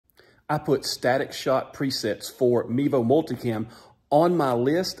I put static shot presets for Mevo Multicam on my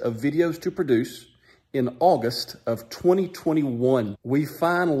list of videos to produce in August of 2021. We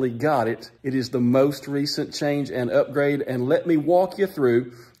finally got it. It is the most recent change and upgrade, and let me walk you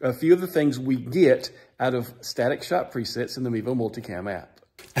through a few of the things we get out of static shot presets in the Mevo Multicam app.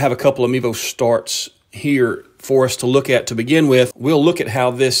 I have a couple of Mevo starts here for us to look at to begin with. We'll look at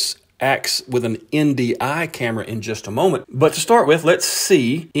how this acts with an NDI camera in just a moment. But to start with, let's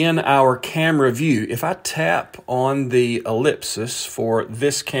see in our camera view. If I tap on the ellipsis for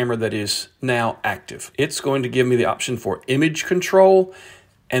this camera that is now active, it's going to give me the option for image control,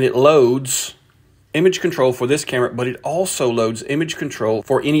 and it loads image control for this camera, but it also loads image control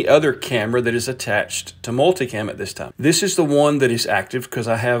for any other camera that is attached to Multicam at this time. This is the one that is active because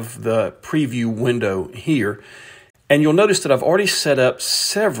I have the preview window here. And you'll notice that I've already set up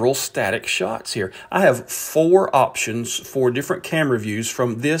several static shots here. I have 4 options for different camera views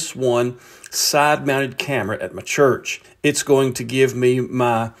from this one side-mounted camera at my church. It's going to give me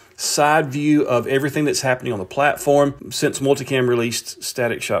my side view of everything that's happening on the platform. Since Multicam released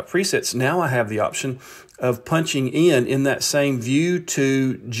static shot presets, now I have the option of punching in that same view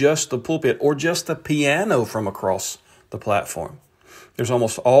to just the pulpit or just the piano from across the platform. There's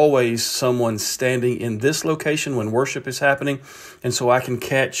almost always someone standing in this location when worship is happening, and so I can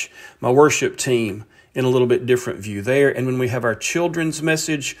catch my worship team in a little bit different view there. And when we have our children's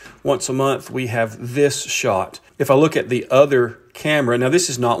message once a month, we have this shot. If I look at the other camera, now this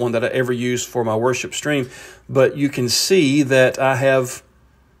is not one that I ever use for my worship stream, but you can see that I have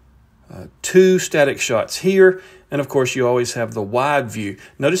 2 static shots here. And of course, you always have the wide view.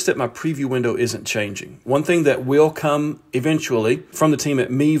 Notice that my preview window isn't changing. One thing that will come eventually from the team at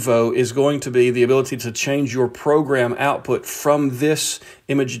Mevo is going to be the ability to change your program output from this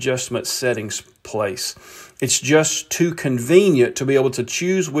image adjustment settings place. It's just too convenient to be able to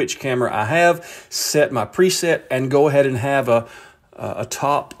choose which camera I have, set my preset, and go ahead and have a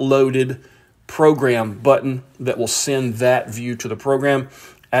top-loaded program button that will send that view to the program.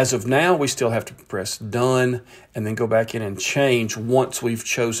 As of now, we still have to press done and then go back in and change once we've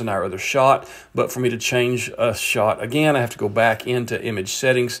chosen our other shot. But for me to change a shot again, I have to go back into image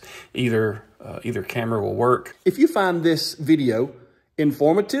settings. Either camera will work. If you find this video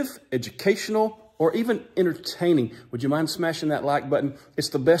informative, educational, or even entertaining, would you mind smashing that like button? It's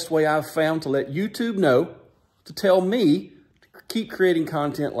the best way I've found to let YouTube know, to tell me to keep creating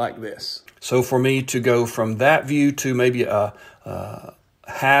content like this. So for me to go from that view to maybe a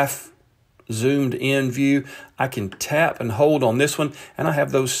half zoomed in view, I can tap and hold on this one, and I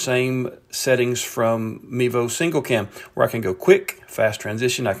have those same settings from Mevo Single Cam, where I can go quick, fast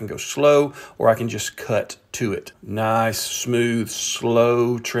transition, I can go slow, or I can just cut to it. Nice, smooth,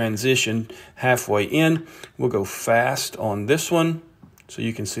 slow transition halfway in. We'll go fast on this one, so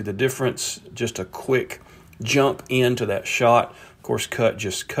you can see the difference, just a quick jump into that shot. Of course, cut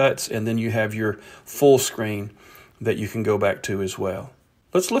just cuts, and then you have your full screen that you can go back to as well.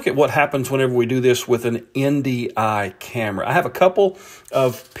 Let's look at what happens whenever we do this with an NDI camera. I have a couple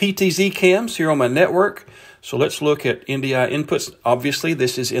of PTZ cams here on my network. So let's look at NDI inputs. Obviously,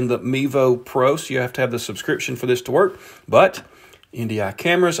 this is in the Mevo Pro, so you have to have the subscription for this to work. But NDI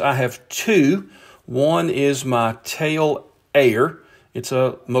cameras, I have 2. One is my Tail Air. It's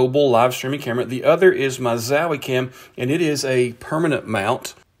a mobile live streaming camera. The other is my Zowie cam, and it is a permanent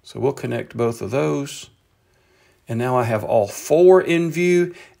mount. So we'll connect both of those. And now I have all 4 in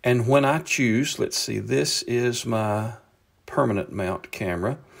view. And when I choose, let's see, this is my permanent mount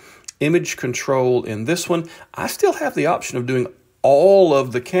camera. Image control in this one. I still have the option of doing all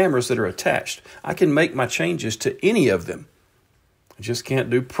of the cameras that are attached. I can make my changes to any of them. I just can't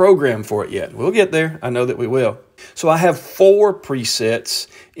do program for it yet. We'll get there. I know that we will. So I have 4 presets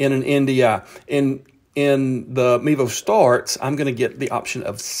in an NDI. In the Mevo Starts, I'm going to get the option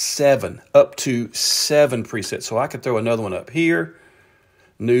of 7, up to 7 presets. So I could throw another one up here,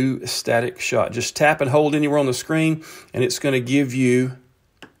 new static shot. Just tap and hold anywhere on the screen, and it's going to give you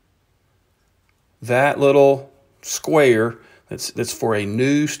that little square that's for a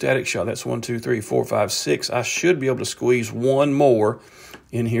new static shot. That's 1, 2, 3, 4, 5, 6. I should be able to squeeze one more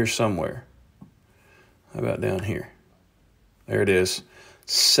in here somewhere. How about down here? There it is.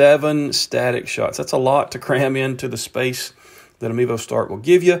 7 static shots. That's a lot to cram into the space that a Mevo Start will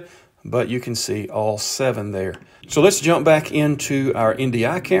give you, but you can see all 7 there. So let's jump back into our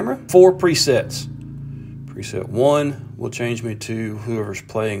NDI camera. 4 presets. Preset 1 will change me to whoever's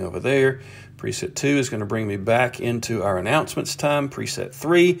playing over there. Preset 2 is going to bring me back into our announcements time. Preset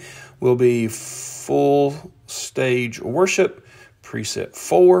 3 will be full stage worship. Preset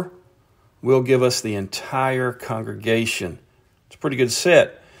 4 will give us the entire congregation. It's a pretty good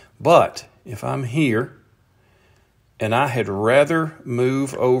set, But if I'm here and I had rather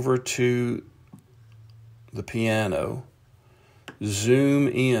move over to the piano, zoom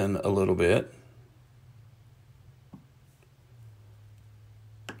in a little bit,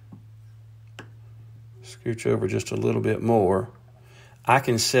 scooch over just a little bit more, I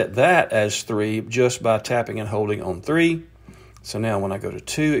can set that as 3 just by tapping and holding on 3. So now when I go to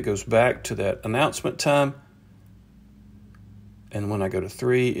 2, it goes back to that announcement time. And when I go to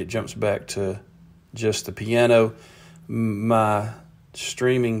 3, it jumps back to just the piano. My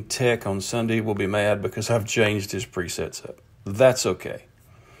streaming tech on Sunday will be mad because I've changed his presets up. That's okay.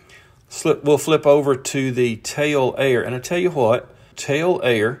 We'll flip over to the tail air. And I tell you what, tail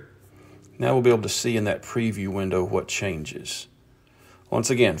air, now we'll be able to see in that preview window what changes. Once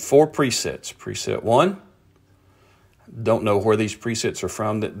again, 4 presets. Preset 1. Don't know where these presets are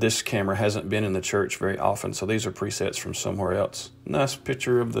from. This camera hasn't been in the church very often, so these are presets from somewhere else. Nice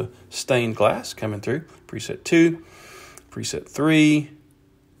picture of the stained glass coming through. Preset 2, preset 3,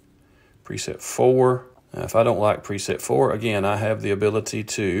 preset 4. Now, if I don't like preset 4, again, I have the ability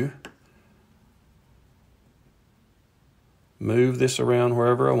to move this around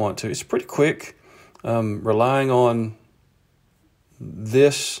wherever I want to. It's pretty quick. Relying on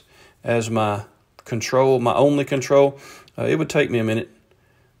this as my control, my only control, it would take me a minute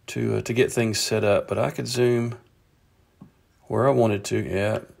to get things set up, but I could zoom where I wanted to.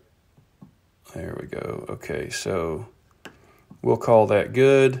 Yeah, there we go. Okay, so we'll call that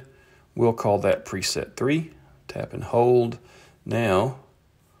good. We'll call that preset 3. Tap and hold. Now,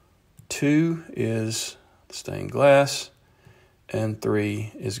 2 is stained glass, and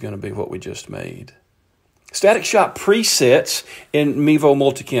 3 is going to be what we just made. Static Shot presets in Mevo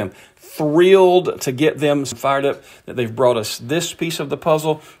Multicam. Thrilled to get them fired up that they've brought us this piece of the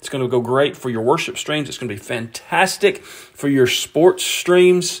puzzle. It's going to go great for your worship streams. It's going to be fantastic for your sports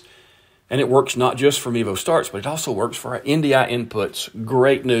streams. And it works not just for Mevo Starts, but it also works for our NDI inputs.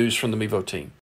 Great news from the Mevo team.